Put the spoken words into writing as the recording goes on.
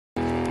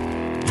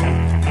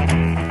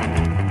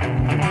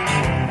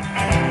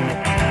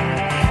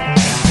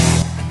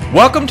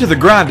Welcome to the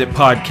Grind It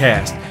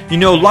Podcast. You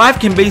know, life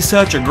can be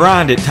such a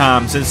grind at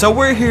times, and so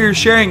we're here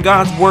sharing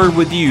God's Word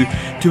with you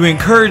to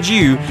encourage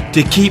you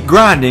to keep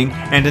grinding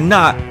and to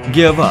not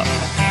give up.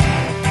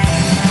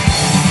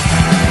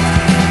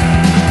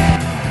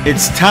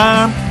 It's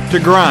time to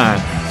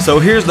grind. So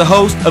here's the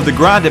host of the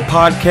Grind It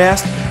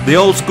Podcast, the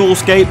old school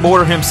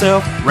skateboarder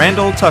himself,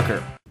 Randall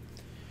Tucker.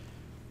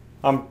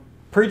 I'm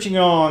preaching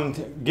on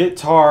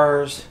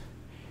guitars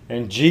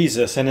and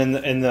Jesus, and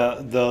in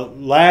the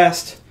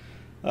last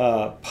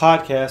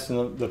podcast,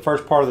 in the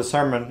first part of the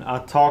sermon, I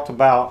talked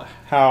about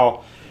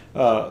how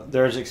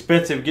there's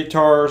expensive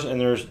guitars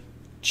and there's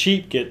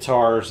cheap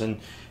guitars,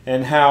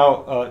 and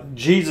how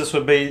Jesus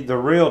would be the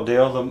real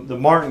deal,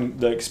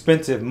 the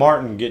expensive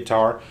Martin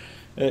guitar.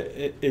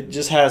 It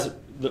just has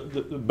the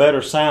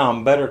better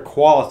sound, better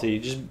quality,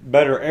 just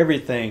better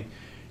everything.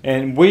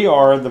 And we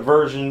are the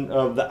version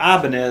of the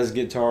Ibanez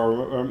guitar,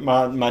 or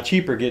my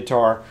cheaper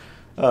guitar.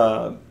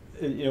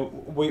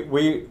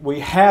 We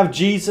have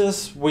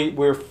Jesus.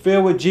 We're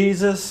filled with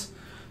Jesus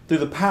through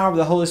the power of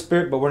the Holy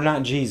Spirit, but we're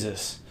not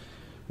Jesus.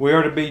 We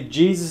are to be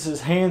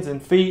Jesus' hands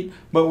and feet,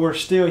 but we're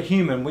still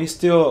human. We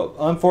still,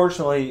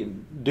 unfortunately,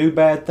 do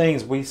bad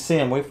things. We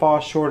sin. We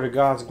fall short of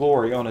God's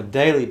glory on a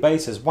daily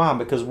basis. Why?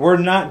 Because we're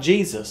not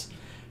Jesus.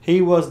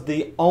 He was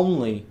the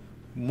only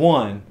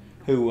one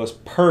who was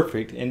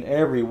perfect in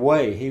every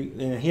way.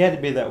 He had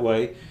to be that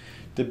way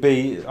to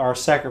be our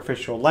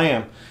sacrificial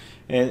lamb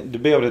and to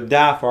be able to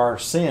die for our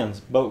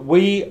sins. But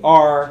we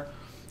try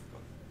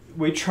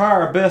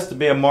our best to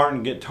be a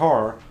Martin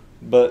guitar,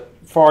 but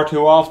far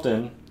too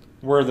often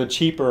we're the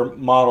cheaper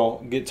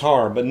model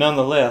guitar. But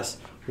nonetheless,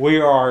 we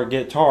are a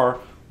guitar.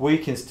 We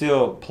can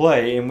still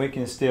play and we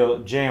can still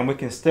jam. We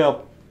can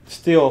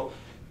still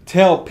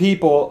tell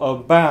people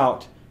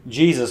about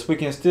Jesus. We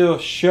can still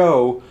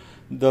show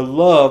the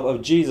love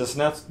of Jesus.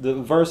 And that's the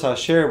verse I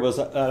shared was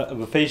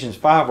of Ephesians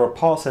 5, where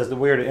Paul says that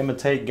we are to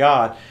imitate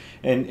God.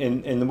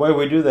 And the way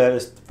we do that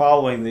is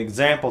following the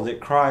example that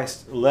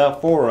Christ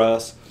left for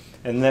us,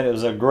 and that it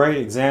was a great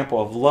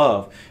example of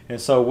love.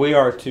 And so we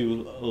are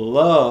to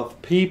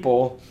love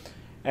people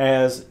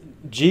as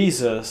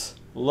Jesus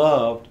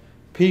loved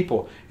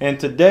people. And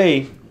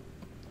today,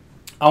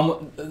 I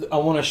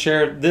want to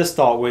share this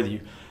thought with you.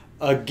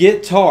 A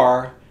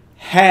guitar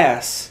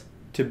has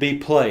to be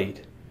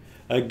played.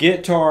 A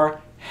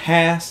guitar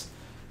has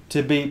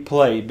to be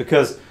played,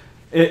 because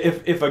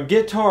if a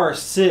guitar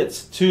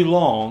sits too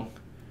long,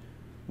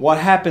 what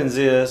happens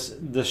is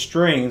the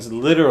strings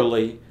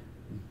literally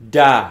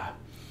die.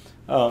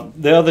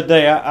 The other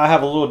day, I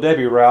have a Little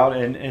Debbie route,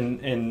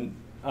 and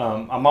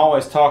I'm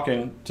always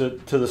talking to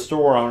the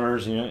store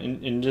owners, you know,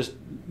 and just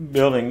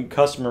building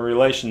customer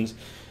relations.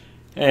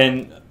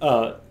 And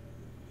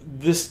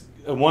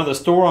one of the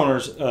store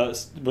owners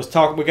was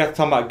talking. We got to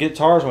talking about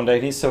guitars one day,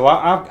 and he said, "Well,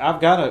 I've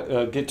got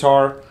a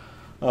guitar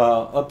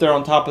up there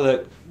on top of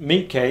that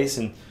meat case,"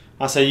 and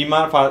I said, "You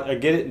mind if I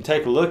get it and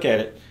take a look at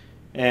it?"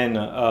 And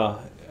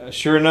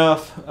sure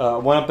enough,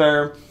 went up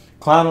there,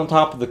 climbed on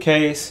top of the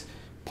case,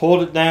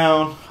 pulled it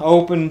down,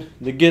 opened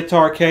the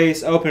guitar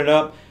case, opened it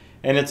up,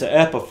 and it's an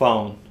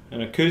Epiphone,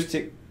 an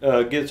acoustic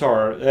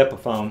guitar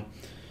Epiphone.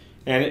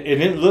 And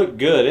it looked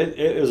good.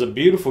 It was a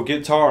beautiful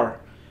guitar.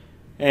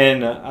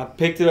 And I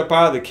picked it up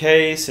out of the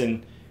case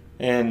and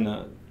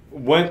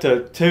went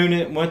to tune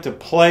it, went to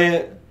play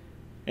it,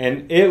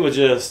 and it was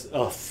just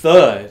a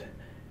thud.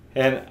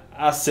 And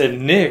I said,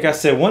 "Nick," I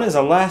said, "when is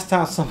the last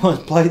time someone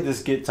played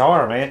this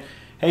guitar, man?"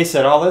 He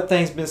said, "Oh, that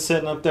thing's been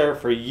sitting up there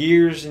for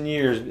years and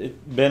years. It's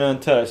been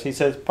untouched." He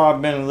said, "It's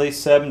probably been at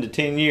least 7 to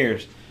 10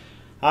 years.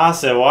 I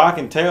said, "Well, I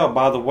can tell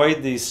by the way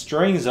these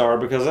strings are,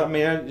 because I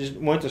just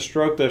went to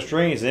stroke those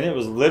strings, and it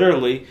was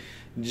literally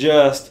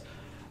just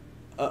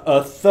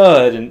a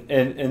thud."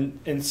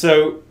 And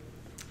so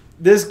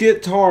this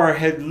guitar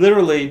had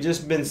literally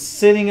just been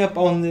sitting up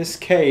on this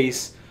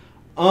case,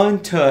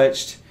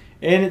 untouched,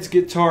 in its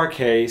guitar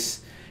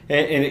case.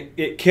 And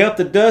it kept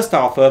the dust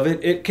off of it.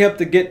 It kept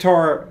the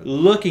guitar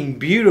looking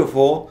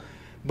beautiful,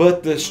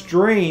 but the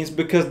strings,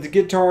 because the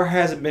guitar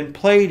hasn't been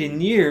played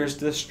in years,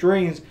 the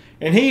strings,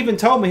 and he even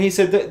told me, he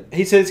said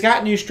it's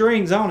got new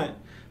strings on it,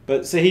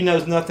 but see, he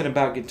knows nothing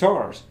about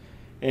guitars,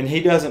 and he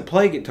doesn't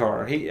play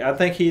guitar. I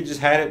think he just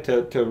had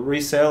it to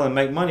resell and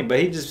make money, but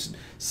he just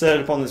set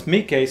it up on this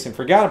meat case and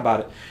forgot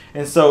about it.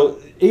 And so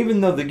even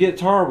though the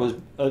guitar was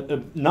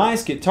a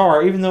nice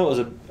guitar, even though it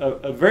was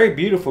a very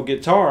beautiful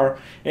guitar,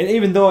 and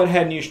even though it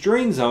had new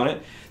strings on it,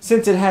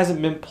 since it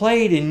hasn't been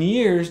played in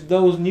years,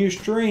 those new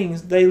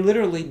strings, they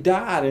literally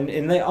died,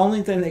 and the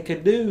only thing they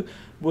could do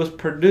was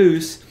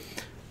produce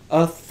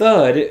a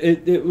thud.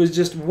 It was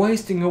just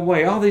wasting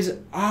away all these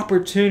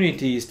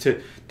opportunities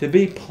to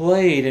be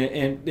played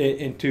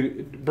and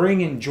to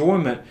bring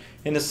enjoyment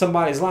into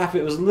somebody's life.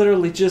 It was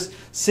literally just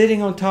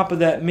sitting on top of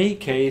that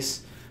meat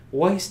case,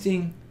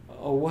 wasting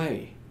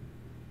away.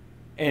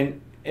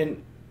 And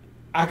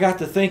I got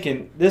to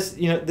thinking, this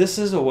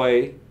is a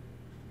way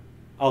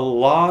a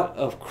lot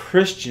of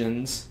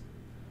Christians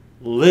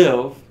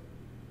live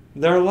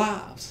their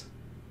lives.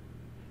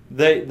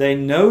 They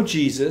know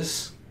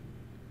Jesus,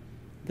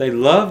 they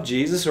love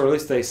Jesus, or at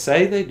least they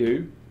say they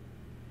do.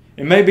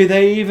 And maybe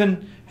they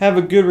even have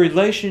a good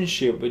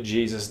relationship with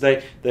Jesus.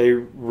 They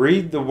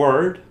read the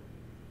Word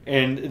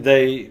and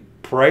they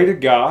pray to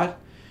God.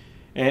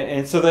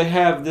 And so they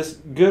have this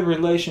good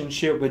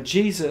relationship with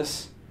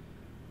Jesus,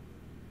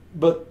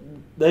 but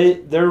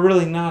they're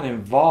really not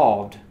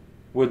involved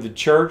with the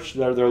church,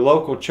 their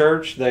local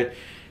church. They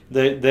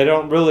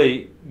don't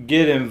really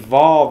get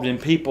involved in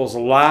people's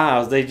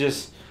lives. They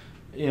just,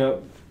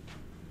 they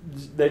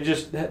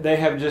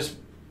have just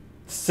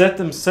set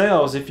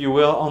themselves, if you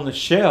will, on the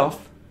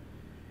shelf,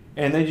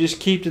 and they just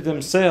keep to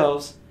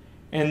themselves,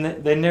 and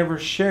they never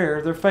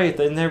share their faith.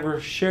 They never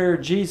share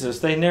Jesus.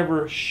 They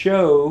never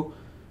show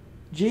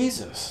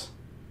Jesus.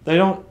 They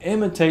don't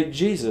imitate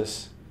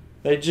Jesus.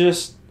 They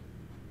just,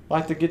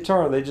 like the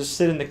guitar, they just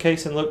sit in the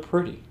case and look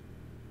pretty.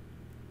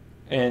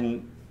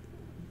 And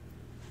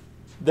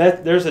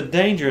there's a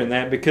danger in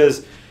that,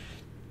 because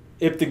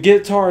if the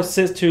guitar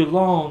sits too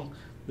long,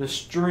 the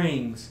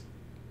strings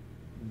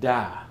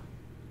die.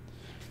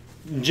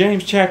 In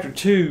James chapter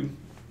 2,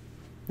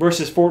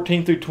 verses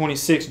 14 through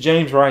 26,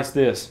 James writes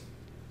this: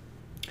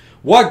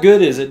 "What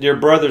good is it, dear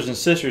brothers and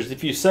sisters,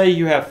 if you say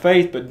you have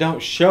faith but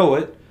don't show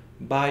it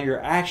by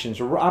your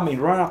actions?" I mean,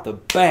 right off the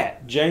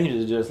bat, James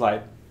is just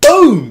like,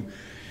 boom!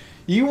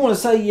 You want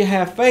to say you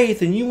have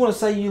faith, and you want to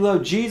say you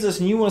love Jesus,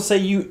 and you want to say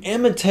you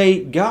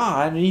imitate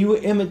God, and you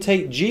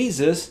imitate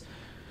Jesus.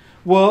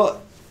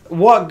 Well,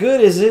 what good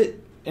is it?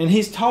 And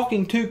he's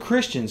talking to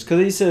Christians,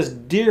 because he says,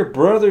 "Dear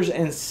brothers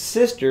and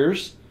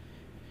sisters,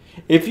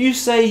 if you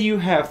say you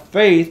have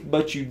faith,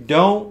 but you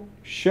don't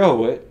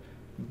show it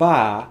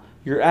by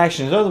your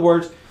actions." In other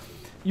words,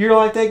 you're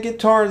like that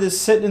guitar that's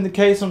sitting in the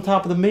case on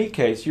top of the meat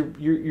case.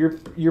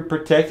 You're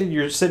protected.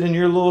 You're sitting in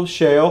your little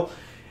shell,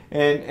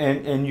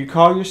 and you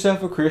call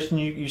yourself a Christian.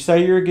 You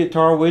say you're a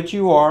guitar, which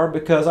you are,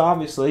 because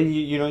obviously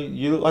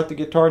you look like the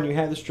guitar and you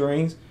have the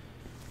strings.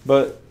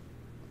 But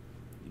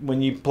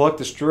when you pluck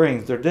the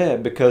strings, they're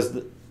dead, because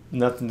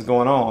nothing's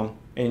going on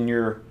in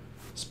your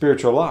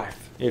spiritual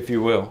life, if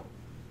you will.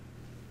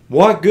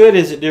 What good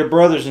is it, dear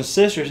brothers and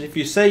sisters, if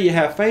you say you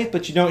have faith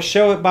but you don't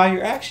show it by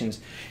your actions?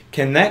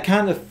 Can that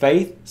kind of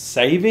faith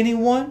save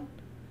anyone?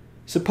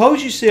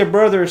 Suppose you see a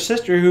brother or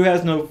sister who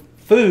has no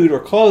food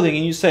or clothing,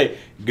 and you say,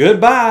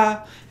 "Goodbye,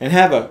 and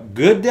have a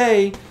good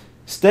day,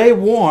 stay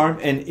warm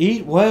and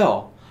eat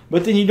well,"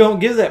 but then you don't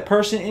give that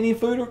person any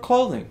food or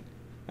clothing.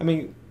 I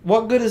mean,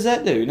 what good does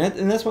that do?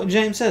 And that's what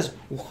James says.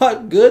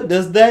 What good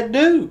does that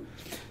do?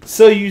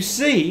 So you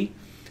see,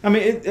 I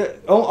mean,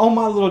 on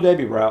my little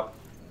Debbie route,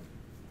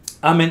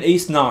 I'm in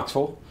East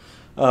Knoxville,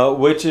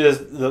 which is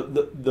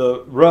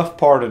the rough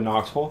part of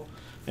Knoxville,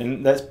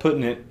 and that's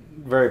putting it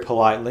very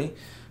politely.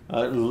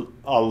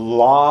 A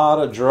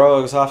lot of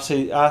drugs.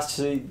 I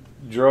see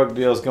drug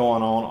deals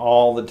going on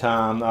all the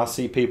time. I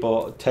see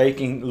people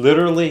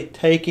literally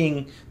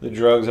taking the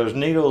drugs. There's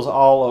needles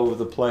all over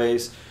the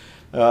place.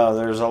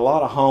 There's a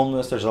lot of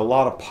homeless. There's a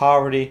lot of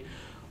poverty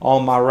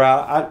on my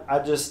route.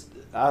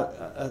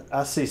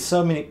 I see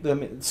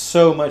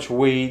so much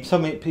weed, so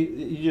many people.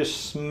 You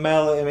just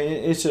smell it. I mean,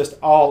 it's just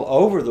all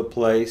over the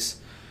place,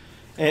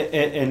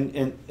 and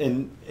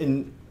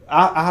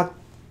I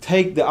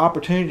take the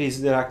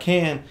opportunities that I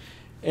can,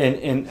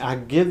 and I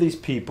give these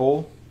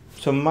people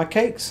some of my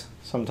cakes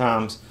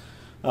sometimes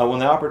when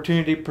the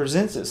opportunity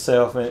presents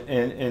itself,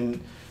 and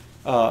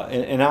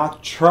I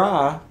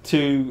try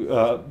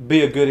to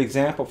be a good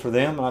example for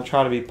them, and I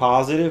try to be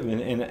positive,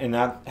 and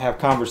I have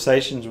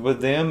conversations with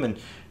them, and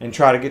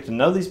try to get to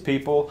know these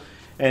people,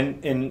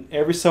 and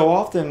every so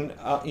often,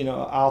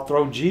 I'll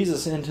throw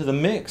Jesus into the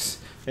mix.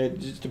 It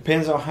just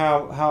depends on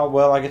how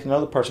well I get to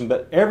know the person.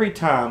 But every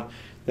time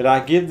that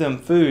I give them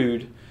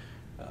food,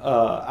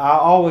 I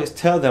always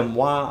tell them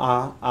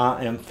why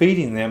I am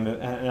feeding them,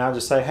 and I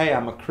just say, "Hey,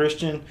 I'm a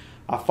Christian.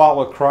 I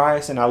follow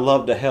Christ, and I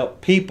love to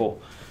help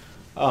people."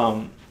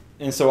 And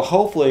so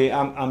hopefully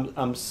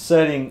I'm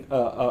setting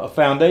a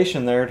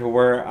foundation there to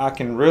where I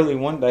can really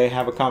one day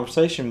have a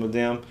conversation with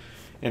them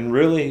and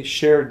really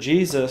share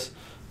Jesus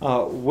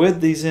with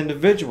these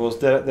individuals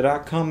that I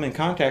come in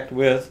contact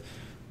with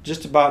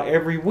just about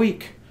every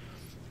week.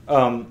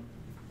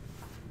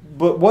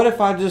 But what if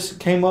I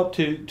just came up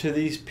to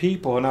these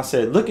people and I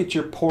said, "Look at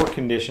your poor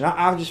condition.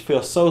 I just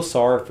feel so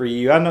sorry for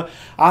you. I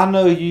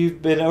know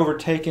you've been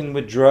overtaken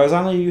with drugs.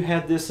 I know you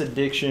had this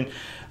addiction.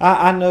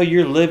 I know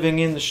you're living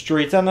in the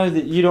streets. I know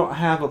that you don't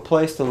have a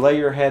place to lay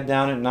your head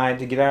down at night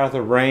to get out of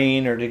the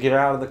rain or to get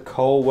out of the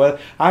cold weather.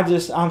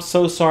 I'm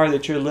so sorry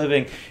that you're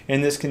living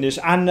in this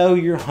condition. I know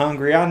you're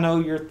hungry. I know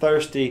you're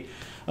thirsty.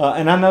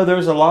 And I know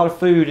there's a lot of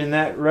food in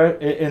that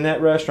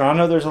restaurant. I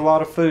know there's a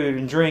lot of food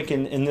and drink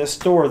in this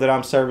store that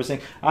I'm servicing.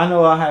 I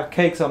know I have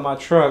cakes on my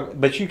truck,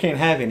 but you can't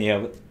have any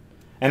of it.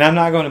 And I'm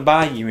not going to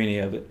buy you any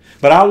of it.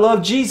 But I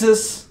love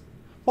Jesus."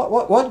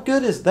 What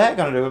good is that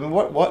going to do? I mean,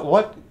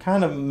 what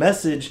kind of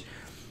message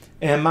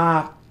am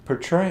I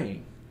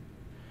portraying?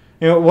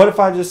 What if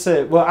I just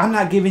said, "Well, I'm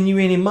not giving you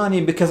any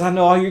money because I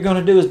know all you're going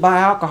to do is buy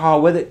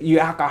alcohol with it. You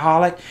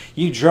alcoholic,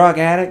 you drug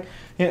addict.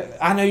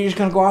 I know you're just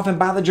going to go off and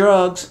buy the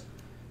drugs."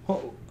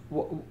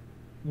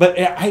 But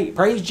hey,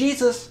 praise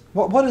Jesus.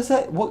 What is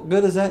that? What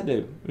good does that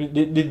do?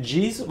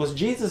 Was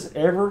Jesus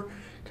ever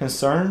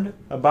concerned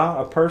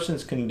about a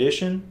person's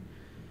condition?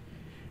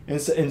 And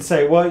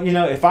say, well,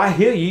 if I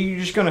heal you, you're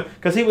just gonna,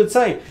 because he would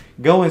say,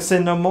 go and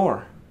sin no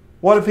more.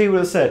 What if he would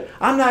have said,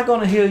 I'm not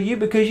going to heal you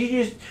because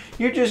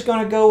you're just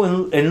going to go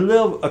and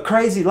live a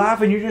crazy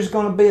life and you're just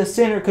going to be a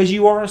sinner because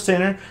you are a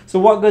sinner. So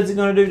what good is it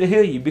going to do to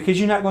heal you? Because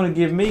you're not going to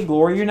give me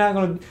glory. You're not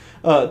going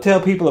to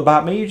tell people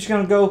about me. You're just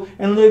going to go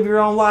and live your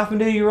own life and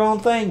do your own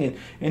thing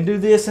and do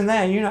this and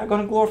that. And you're not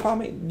going to glorify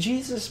me.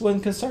 Jesus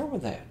wasn't concerned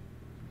with that.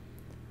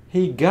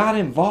 He got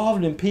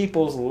involved in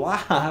people's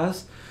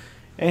lives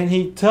and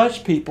he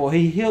touched people.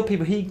 He healed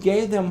people. He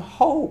gave them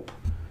hope.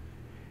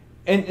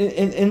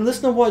 And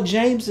listen to what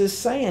James is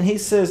saying. He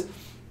says,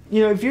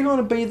 if you're going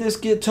to be this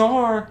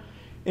guitar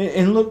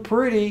and look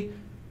pretty,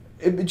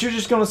 but you're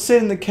just going to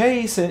sit in the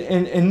case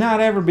and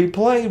not ever be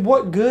played,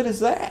 what good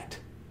is that?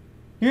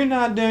 You're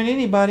not doing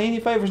anybody any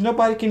favors.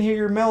 Nobody can hear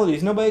your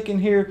melodies. Nobody can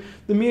hear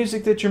the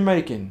music that you're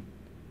making.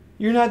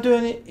 You're not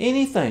doing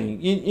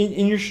anything.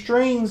 And your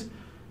strings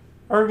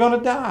are going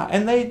to die.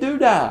 And they do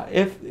die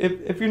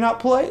if you're not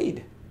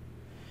played.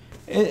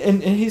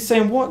 And he's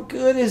saying, what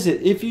good is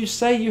it if you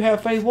say you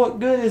have faith? What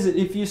good is it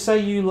if you say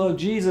you love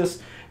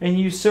Jesus and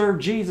you serve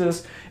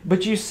Jesus,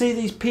 but you see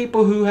these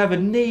people who have a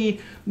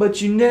need,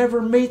 but you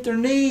never meet their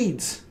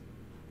needs?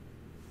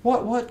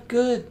 What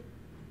good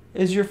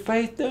is your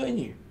faith doing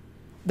you?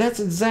 That's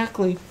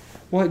exactly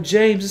what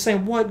James is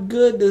saying. What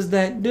good does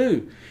that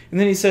do? And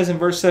then he says in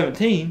verse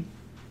 17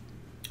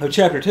 of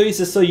chapter 2, he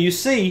says, so you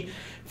see,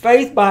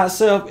 faith by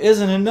itself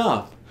isn't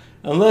enough.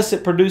 Unless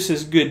it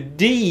produces good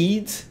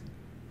deeds,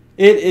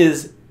 it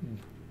is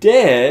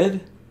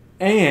dead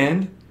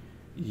and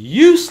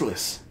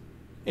useless.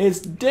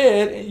 It's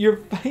dead.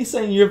 He's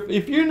saying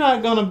if you're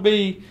not going to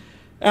be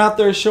out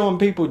there showing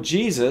people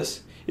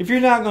Jesus, if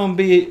you're not going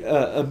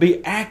to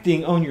be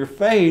acting on your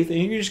faith, and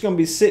you're just going to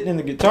be sitting in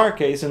the guitar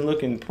case and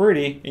looking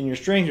pretty, and your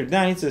strings are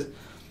down, he says,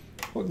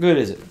 what good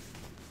is it?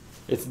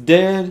 It's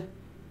dead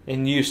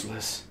and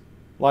useless,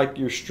 like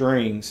your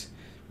strings,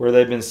 where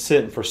they've been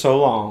sitting for so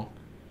long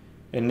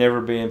and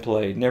never being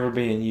played, never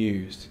being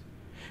used.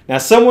 Now,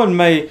 someone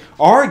may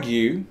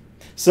argue,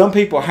 some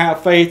people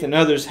have faith and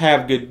others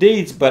have good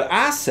deeds, but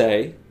I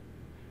say,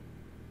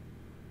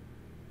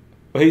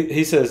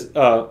 he says,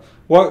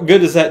 what good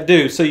does that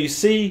do? So you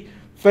see,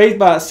 faith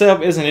by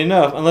itself isn't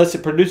enough. Unless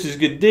it produces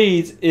good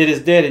deeds, it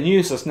is dead and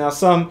useless. Now,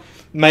 some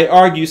may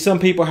argue some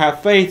people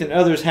have faith and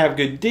others have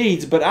good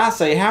deeds, but I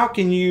say, how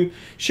can you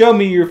show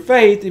me your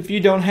faith if you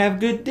don't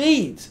have good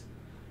deeds?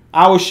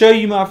 I will show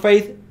you my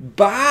faith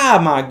by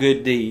my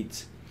good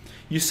deeds.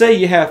 You say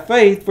you have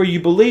faith, for you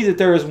believe that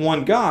there is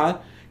one God.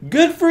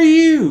 Good for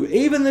you.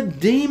 Even the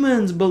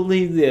demons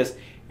believe this,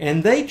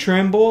 and they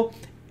tremble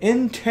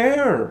in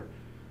terror.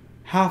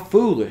 How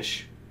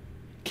foolish.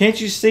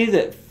 Can't you see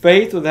that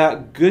faith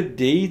without good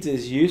deeds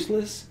is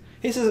useless?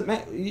 He says,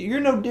 man, you're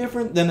no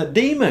different than a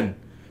demon,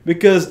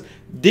 because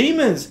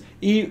demons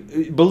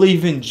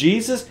believe in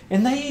Jesus,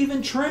 and they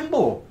even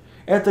tremble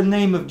at the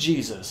name of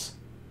Jesus.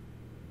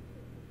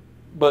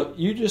 But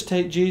you just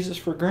take Jesus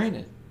for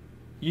granted.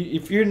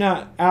 If you're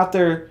not out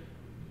there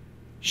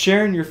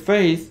sharing your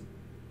faith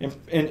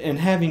and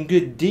having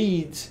good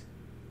deeds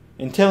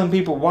and telling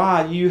people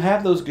why you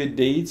have those good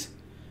deeds,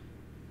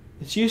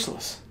 it's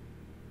useless.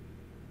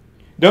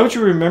 Don't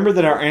you remember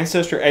that our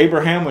ancestor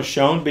Abraham was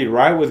shown to be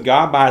right with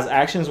God by his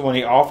actions when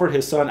he offered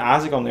his son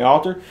Isaac on the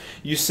altar?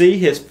 You see,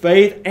 his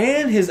faith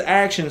and his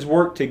actions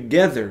worked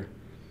together.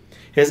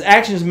 His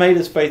actions made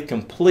his faith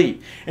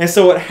complete. And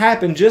so it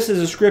happened just as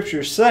the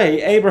scriptures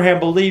say. Abraham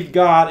believed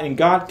God, and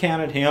God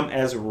counted him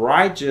as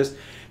righteous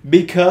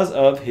because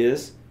of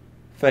his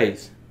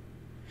faith.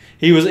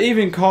 He was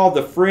even called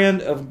the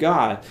friend of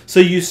God.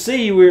 So you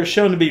see, we are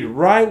shown to be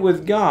right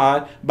with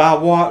God by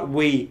what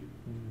we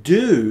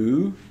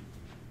do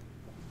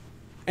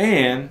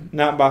and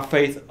not by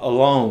faith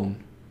alone.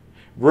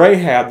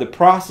 Rahab, the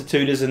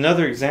prostitute, is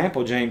another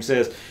example, James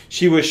says.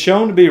 She was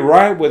shown to be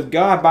right with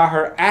God by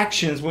her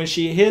actions when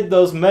she hid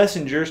those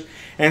messengers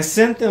and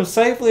sent them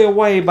safely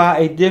away by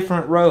a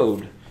different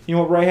road. You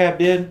know what Rahab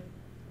did?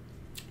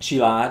 She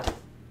lied.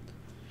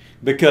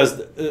 Because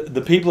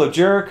the people of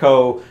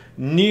Jericho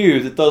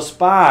knew that those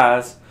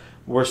spies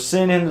were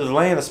sent into the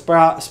land to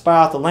spy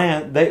out the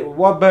land.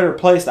 What better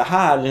place to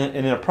hide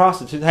in a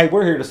prostitute? Hey,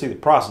 we're here to see the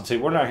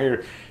prostitute. We're not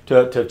here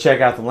to check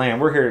out the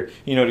land. We're here,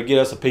 to get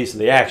us a piece of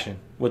the action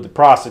with the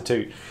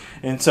prostitute.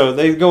 And so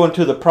they go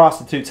into the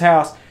prostitute's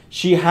house.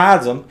 She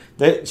hides them.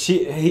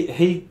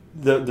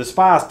 The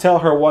spies tell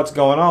her what's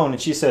going on,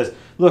 and she says,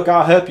 "Look,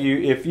 I'll help you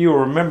if you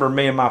remember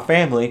me and my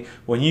family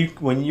when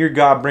your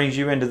God brings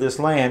you into this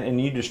land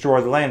and you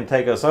destroy the land and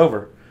take us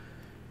over."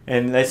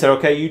 And they said,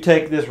 "Okay, you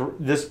take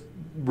this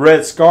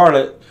red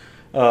scarlet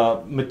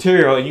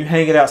material and you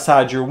hang it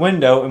outside your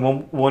window,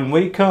 and when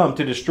we come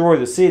to destroy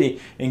the city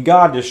and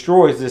God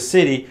destroys this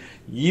city,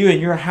 you and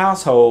your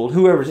household,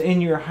 whoever's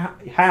in your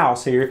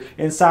house here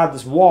inside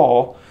this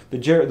wall,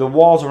 the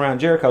walls around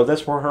Jericho,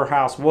 that's where her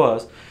house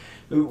was,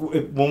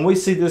 when we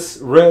see this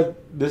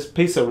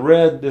piece of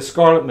red, this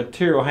scarlet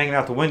material hanging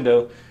out the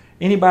window,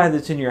 anybody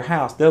that's in your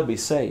house, they'll be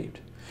saved.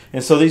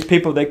 And so these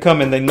people, they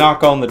come and they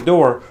knock on the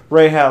door,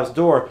 Rahab's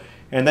door,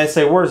 and they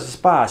say, "Where's the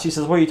spies?" She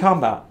says, "What are you talking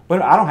about?"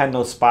 "Well, I don't have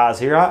no spies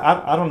here.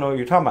 I don't know what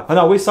you're talking about." "Oh,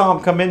 no, we saw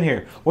them come in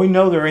here. We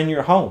know they're in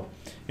your home."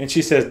 And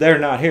she says, "They're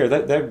not here.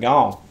 They're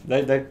gone.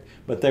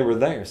 But they were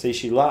there." See,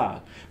 she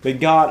lied. But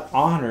God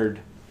honored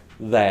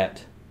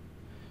that.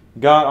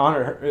 God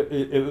honored her.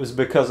 It was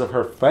because of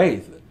her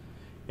faith.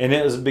 And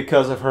it was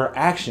because of her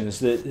actions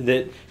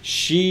that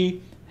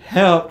she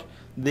helped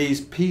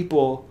these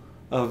people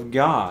of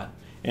God.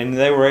 And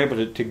they were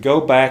able to go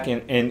back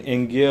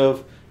and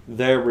give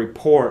their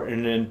report.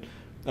 And then,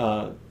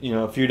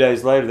 a few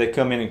days later, they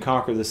come in and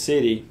conquer the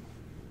city.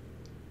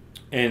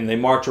 And they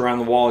march around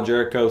the wall of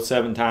Jericho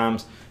 7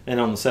 times. And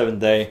on the 7th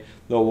day,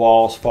 the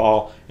walls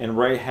fall. And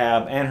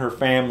Rahab and her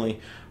family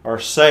are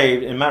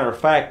saved. As a matter of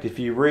fact, if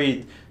you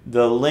read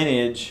the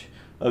lineage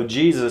of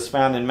Jesus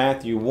found in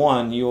Matthew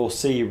 1, you'll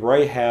see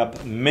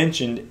Rahab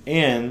mentioned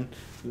in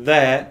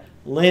that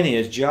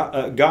lineage.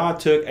 God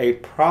took a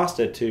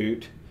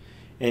prostitute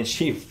and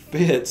she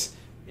fits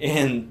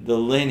in the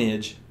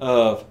lineage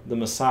of the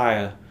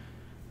Messiah,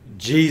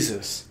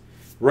 Jesus.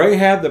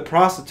 Rahab the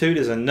prostitute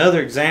is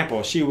another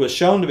example. She was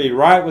shown to be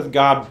right with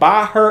God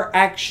by her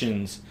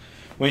actions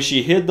when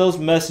she hid those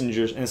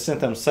messengers and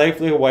sent them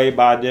safely away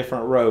by a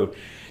different road.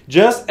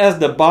 Just as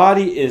the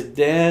body is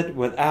dead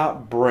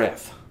without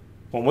breath.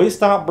 When we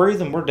stop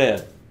breathing, we're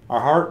dead.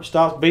 Our heart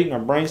stops beating, our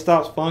brain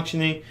stops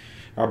functioning,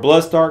 our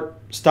blood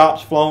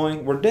stops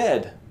flowing, we're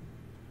dead.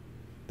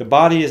 The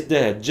body is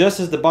dead. Just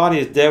as the body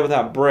is dead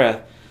without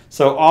breath,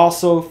 so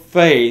also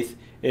faith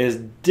is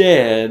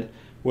dead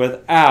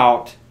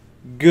without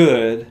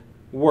good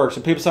works.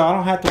 And people say, "I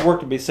don't have to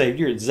work to be saved."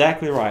 You're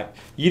exactly right.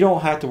 You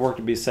don't have to work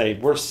to be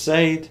saved. We're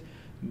saved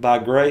by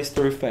grace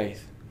through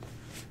faith.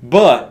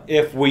 But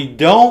if we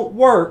don't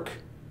work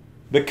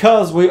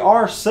because we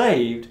are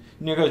saved,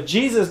 because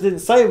Jesus didn't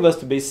save us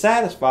to be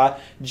satisfied,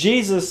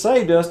 Jesus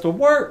saved us to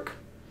work.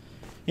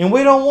 And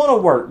we don't want to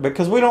work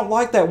because we don't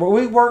like that.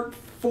 We work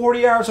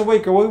 40 hours a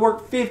week, or we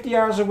work 50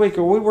 hours a week,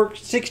 or we work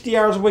 60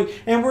 hours a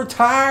week, and we're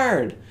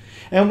tired.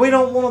 And we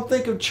don't want to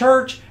think of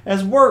church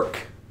as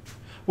work.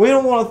 We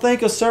don't want to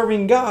think of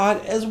serving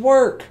God as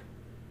work.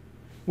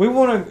 We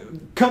want to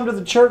come to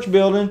the church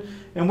building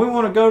and we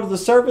want to go to the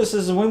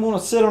services and we want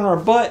to sit on our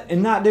butt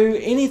and not do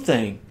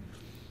anything.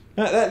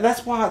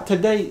 That's why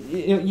today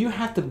you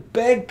have to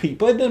beg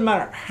people. It doesn't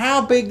matter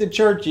how big the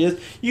church is.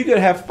 You could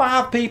have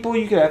 5 people,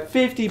 you could have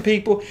 50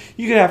 people,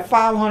 you could have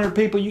 500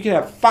 people, you could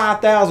have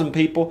 5,000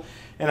 people.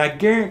 And I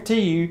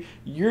guarantee you,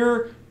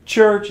 your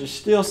church is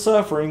still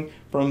suffering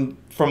from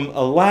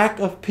a lack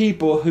of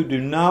people who do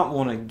not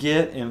want to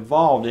get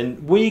involved.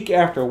 And week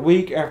after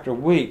week after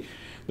week,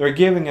 they're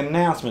giving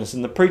announcements,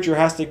 and the preacher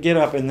has to get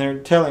up and they're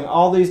telling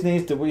all these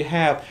needs that we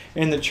have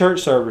in the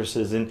church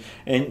services, and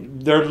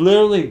they're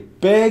literally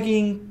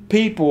begging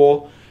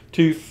people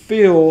to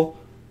fill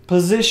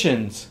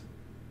positions.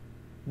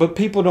 But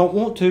people don't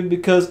want to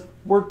because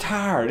we're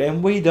tired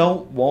and we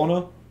don't want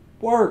to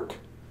work.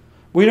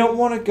 We don't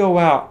want to go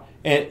out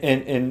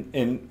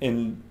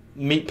and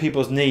meet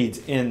people's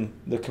needs in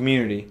the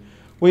community.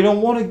 We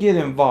don't want to get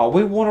involved.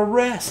 We want to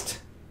rest.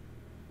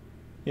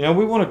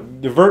 We want to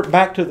divert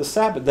back to the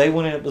Sabbath day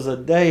when it was a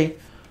day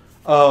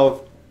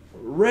of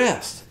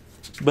rest.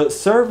 But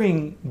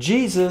serving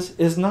Jesus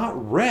is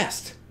not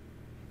rest.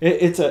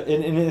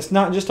 It's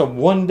not just a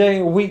one day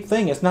a week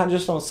thing. It's not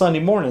just on Sunday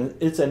morning.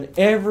 It's an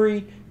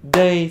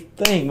everyday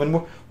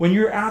thing. When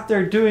you're out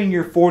there doing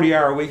your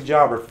 40-hour-a-week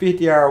job or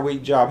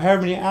 50-hour-a-week job,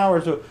 however many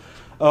hours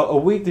a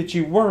week that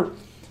you work,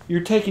 you're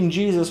taking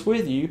Jesus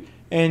with you,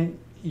 and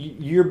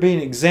you're being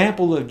an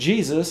example of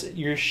Jesus.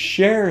 You're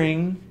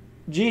sharing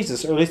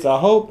Jesus, or at least I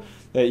hope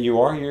that you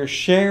are. You're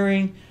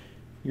sharing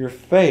your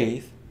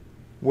faith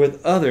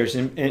with others,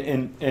 and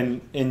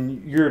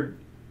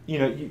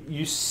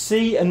you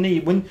see a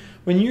need when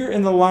you're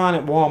in the line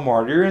at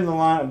Walmart, you're in the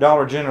line at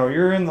Dollar General,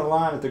 you're in the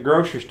line at the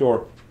grocery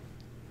store.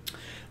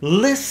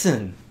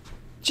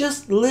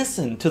 Just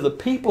listen to the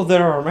people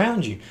that are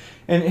around you.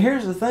 And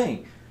here's the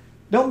thing: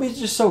 don't be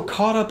just so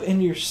caught up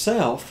in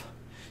yourself.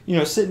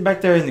 Sitting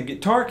back there in the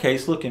guitar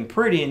case looking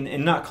pretty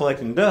and not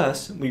collecting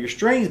dust with your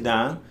strings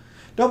down.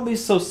 Don't be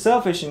so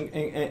selfish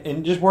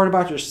and just worried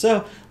about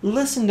yourself.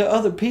 Listen to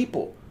other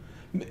people.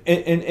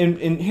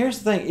 And here's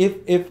the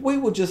thing. If we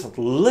will just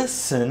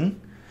listen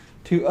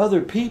to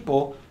other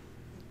people,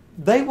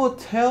 they will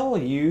tell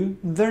you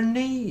their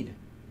need.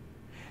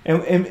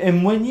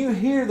 And when you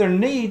hear their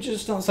need,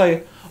 just don't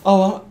say,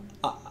 "Oh,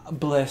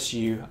 bless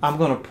you, I'm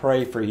going to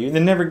pray for you." And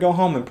then never go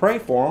home and pray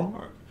for them.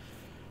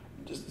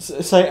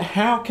 Just say,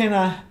 "How can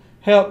I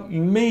help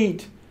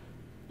meet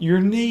your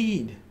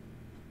need?"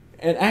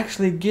 And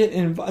actually get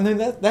involved. I mean,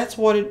 that's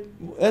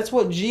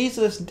what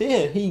Jesus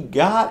did. He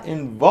got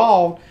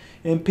involved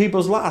in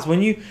people's lives.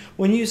 When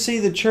you see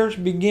the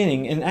church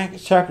beginning in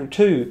Acts chapter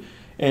 2,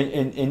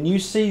 and you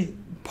see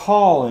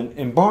Paul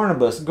and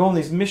Barnabas go on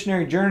these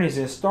missionary journeys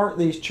and start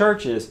these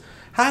churches.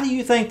 How do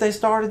you think they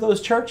started those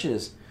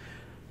churches?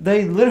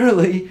 They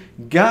literally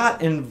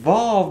got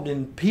involved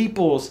in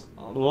people's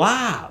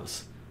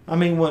lives. I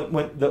mean,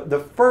 when the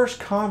first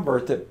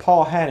convert that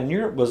Paul had in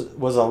Europe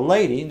was a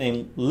lady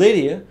named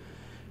Lydia.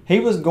 He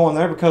was going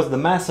there because of the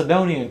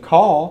Macedonian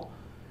call,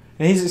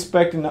 and he's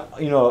expecting,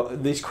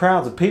 these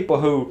crowds of people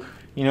who,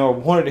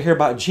 wanted to hear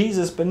about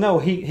Jesus. But no,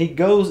 he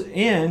goes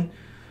in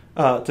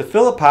to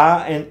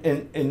Philippi,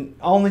 and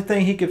only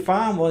thing he could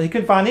find, he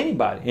couldn't find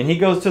anybody. And he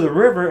goes to the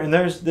river, and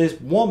there's this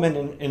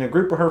woman and a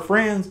group of her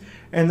friends,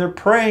 and they're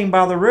praying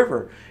by the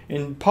river.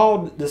 And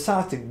Paul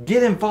decides to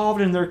get involved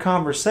in their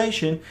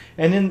conversation,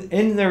 and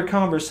in their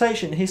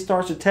conversation, he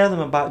starts to tell them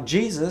about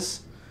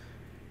Jesus.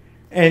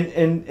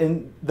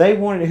 And they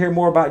wanted to hear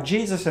more about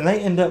Jesus, and they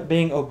end up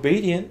being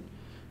obedient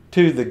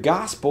to the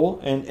gospel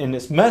and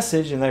its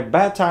message, and they're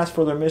baptized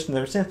for their mission,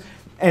 their sins.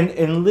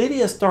 And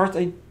Lydia starts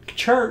a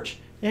church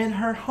in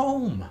her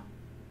home.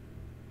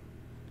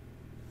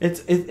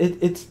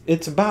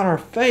 It's about our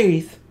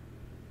faith,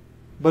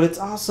 but it's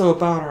also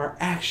about our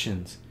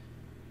actions.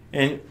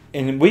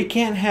 And we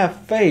can't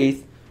have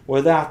faith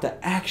without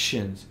the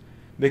actions,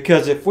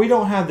 because if we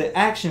don't have the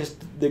actions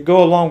that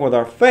go along with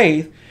our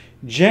faith,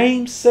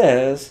 James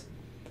says,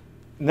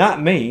 not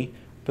me,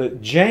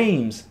 but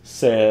James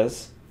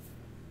says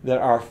that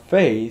our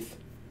faith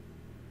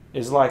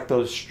is like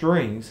those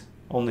strings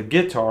on the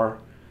guitar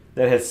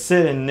that has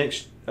sit in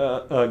Nick's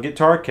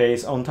guitar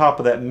case on top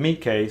of that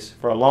meat case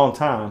for a long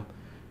time.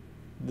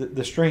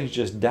 The strings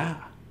just die.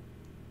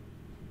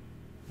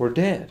 We're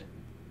dead.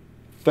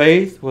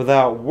 Faith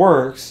without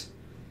works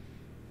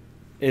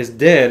is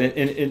dead.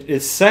 And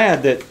it's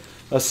sad that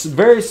a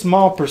very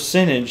small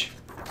percentage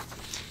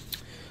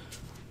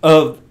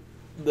of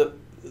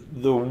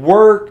the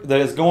work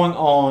that is going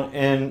on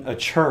in a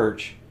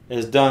church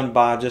is done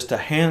by just a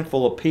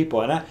handful of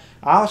people. And I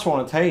just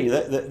want to tell you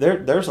that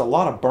there's a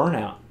lot of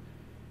burnout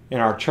in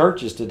our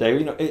churches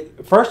today.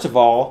 First of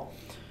all,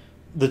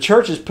 the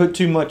churches put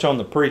too much on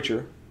the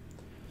preacher.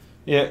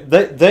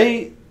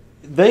 They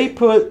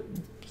put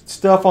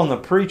stuff on the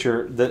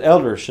preacher that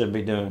elders should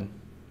be doing.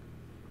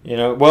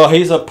 Well,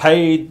 he's a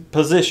paid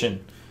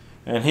position,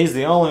 and he's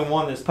the only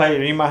one that's paid.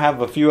 And you might have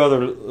a few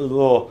other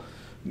little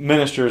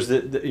ministers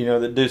that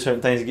do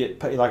certain things,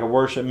 get paid, like a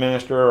worship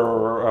minister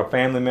or a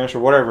family minister,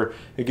 whatever,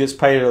 who gets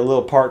paid a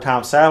little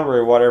part-time salary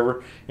or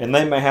whatever, and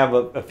they may have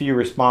a few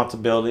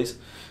responsibilities,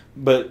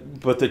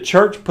 but the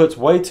church puts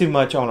way too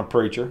much on a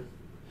preacher,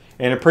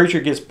 and a preacher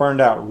gets burned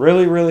out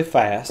really, really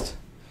fast.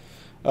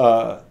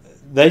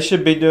 They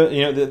should be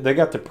doing, they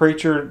got the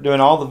preacher doing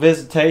all the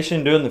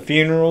visitation, doing the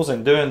funerals,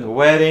 and doing the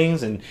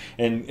weddings,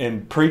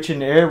 and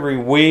preaching every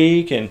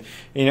week, and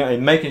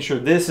making sure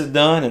this is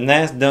done and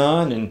that's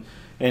done. And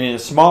in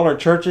smaller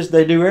churches,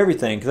 they do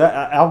everything. Because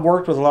I've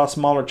worked with a lot of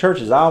smaller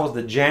churches. I was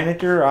the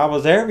janitor. I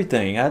was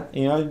everything.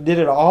 I did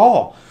it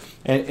all.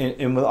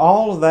 And with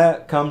all of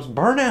that comes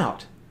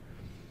burnout.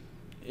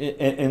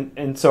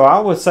 And so I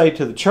would say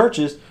to the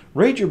churches,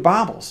 read your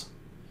Bibles.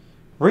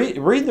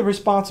 Read the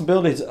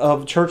responsibilities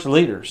of church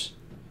leaders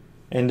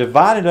and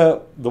divide it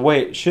up the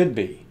way it should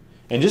be.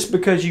 And just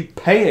because you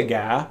pay a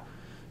guy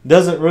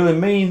doesn't really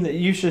mean that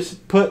you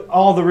should put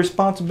all the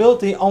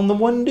responsibility on the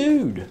one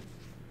dude.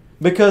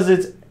 Because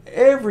it's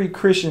every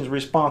Christian's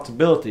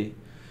responsibility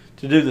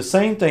to do the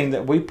same thing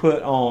that we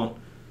put on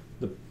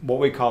what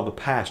we call the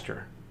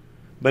pastor.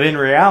 But in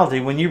reality,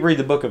 when you read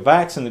the book of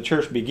Acts and the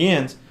church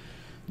begins,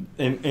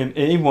 and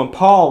even when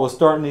Paul was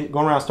going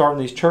around starting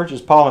these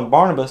churches, Paul and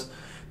Barnabas,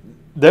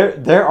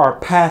 there are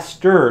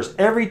pastors.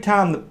 Every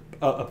time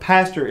a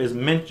pastor is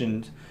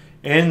mentioned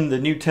in the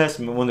New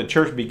Testament, when the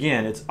church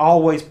began, it's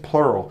always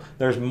plural.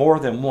 There's more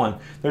than one.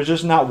 There's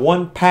just not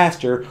one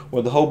pastor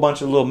with a whole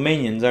bunch of little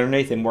minions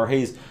underneath him where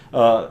he's,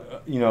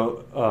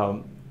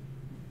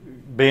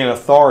 being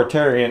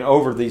authoritarian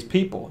over these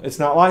people. It's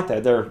not like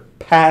that. They're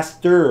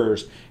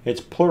pastors. It's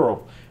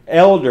plural.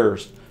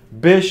 Elders,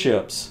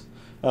 bishops,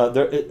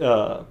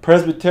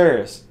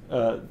 presbyterians.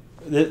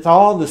 It's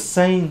all the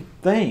same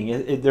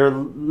thing.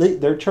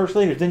 They're church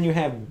leaders. Then you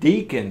have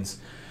deacons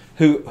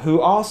who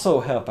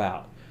also help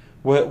out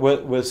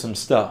with some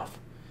stuff.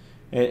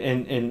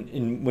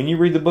 And when you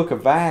read the book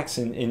of Acts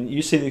and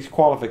you see these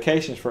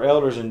qualifications for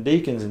elders and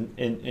deacons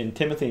in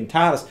Timothy and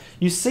Titus,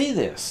 you see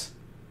this.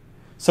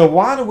 So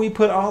why do we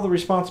put all the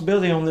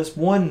responsibility on this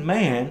one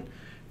man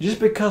just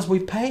because we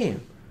pay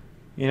him?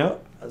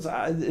 It's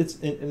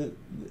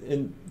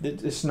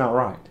not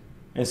right.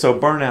 And so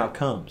burnout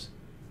comes.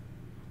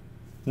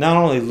 Not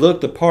only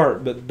look the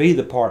part, but be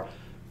the part.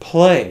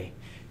 Play.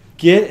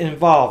 Get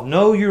involved.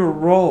 Know your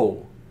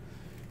role.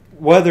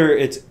 Whether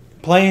it's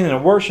playing in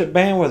a worship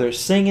band, whether it's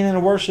singing in a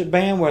worship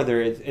band,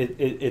 whether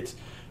it's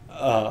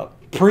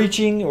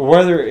preaching, or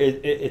whether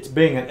it's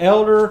being an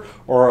elder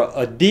or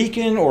a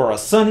deacon or a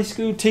Sunday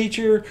school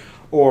teacher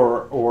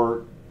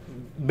or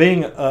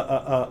being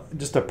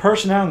just a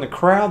person out in the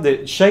crowd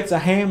that shakes a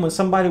hand when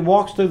somebody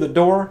walks through the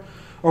door,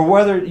 or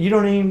whether you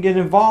don't even get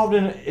involved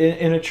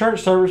in a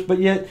church service, but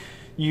yet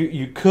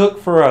you cook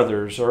for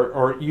others,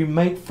 or you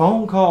make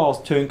phone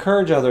calls to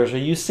encourage others, or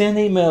you send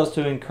emails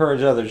to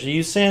encourage others, or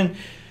you send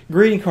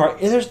greeting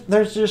cards.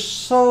 There's just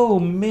so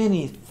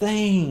many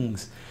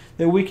things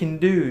that we can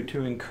do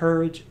to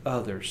encourage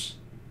others.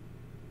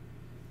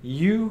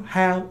 You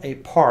have a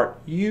part.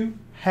 You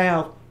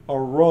have a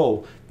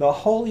role. The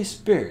Holy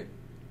Spirit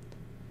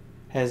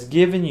has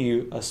given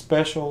you a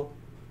special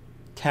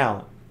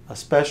talent, a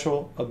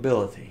special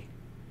ability.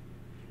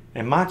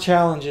 And my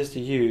challenge is to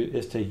you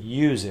is to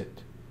use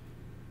it.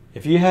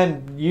 If you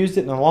hadn't used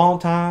it in a long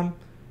time,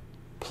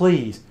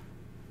 please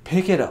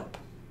pick it up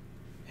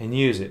and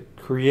use it.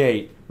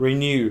 Create,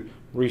 renew,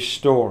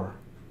 restore.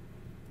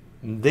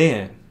 And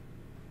then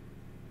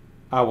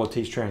I will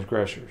teach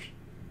transgressors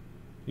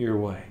your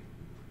way.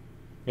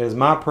 It is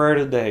my prayer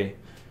today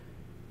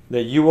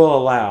that you will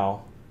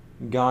allow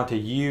God to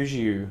use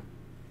you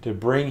to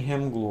bring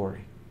Him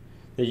glory.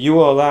 That you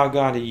will allow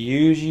God to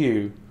use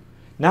you,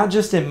 not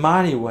just in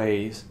mighty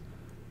ways,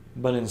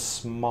 but in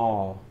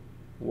small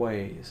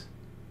ways.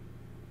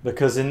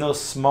 Because in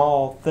those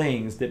small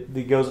things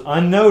that goes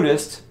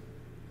unnoticed,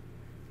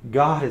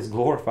 God is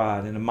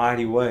glorified in a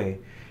mighty way.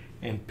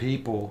 And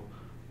people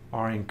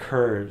are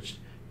encouraged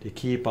to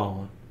keep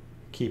on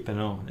keeping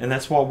on. And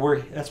that's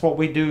what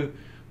we do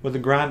with the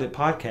Grind It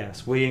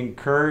podcast. We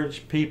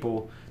encourage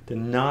people to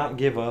not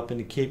give up and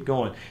to keep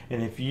going.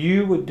 And if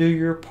you would do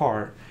your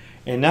part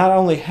and not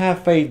only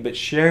have faith, but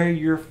share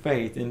your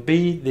faith and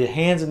be the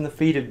hands and the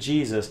feet of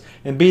Jesus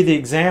and be the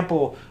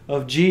example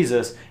of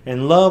Jesus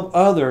and love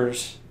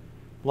others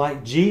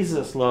like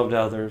Jesus loved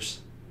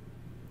others,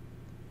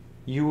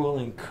 you will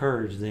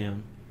encourage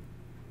them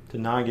to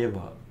not give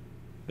up,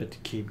 but to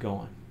keep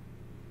going.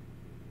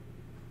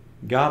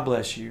 God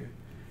bless you.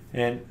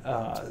 And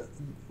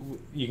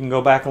you can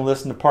go back and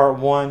listen to part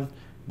 1.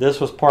 This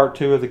was part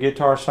 2 of the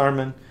guitar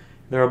sermon.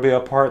 There will be a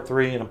part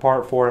 3 and a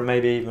part 4 and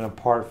maybe even a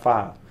part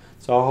 5.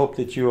 So I hope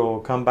that you will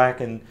come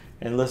back and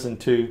listen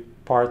to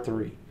part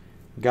 3.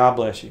 God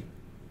bless you.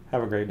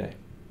 Have a great day.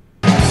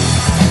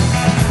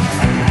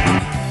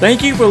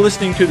 Thank you for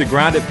listening to the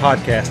Grind It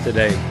podcast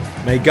today.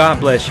 May God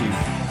bless you.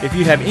 If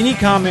you have any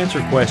comments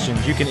or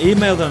questions, you can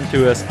email them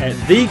to us at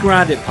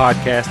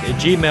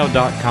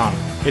thegrinditpodcast@gmail.com.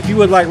 If you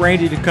would like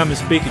Randy to come and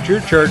speak at your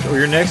church or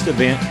your next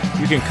event,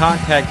 you can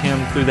contact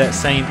him through that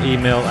same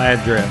email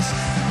address.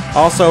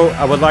 Also,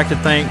 I would like to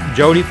thank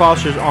Jody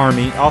Foster's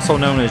Army, also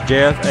known as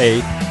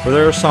JFA, for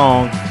their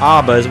song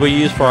Abba, as we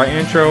use for our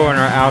intro and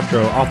our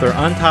outro off their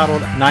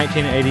untitled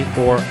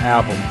 1984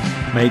 album.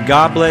 May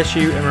God bless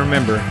you, and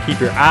remember, keep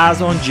your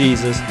eyes on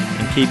Jesus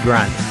and keep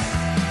grinding.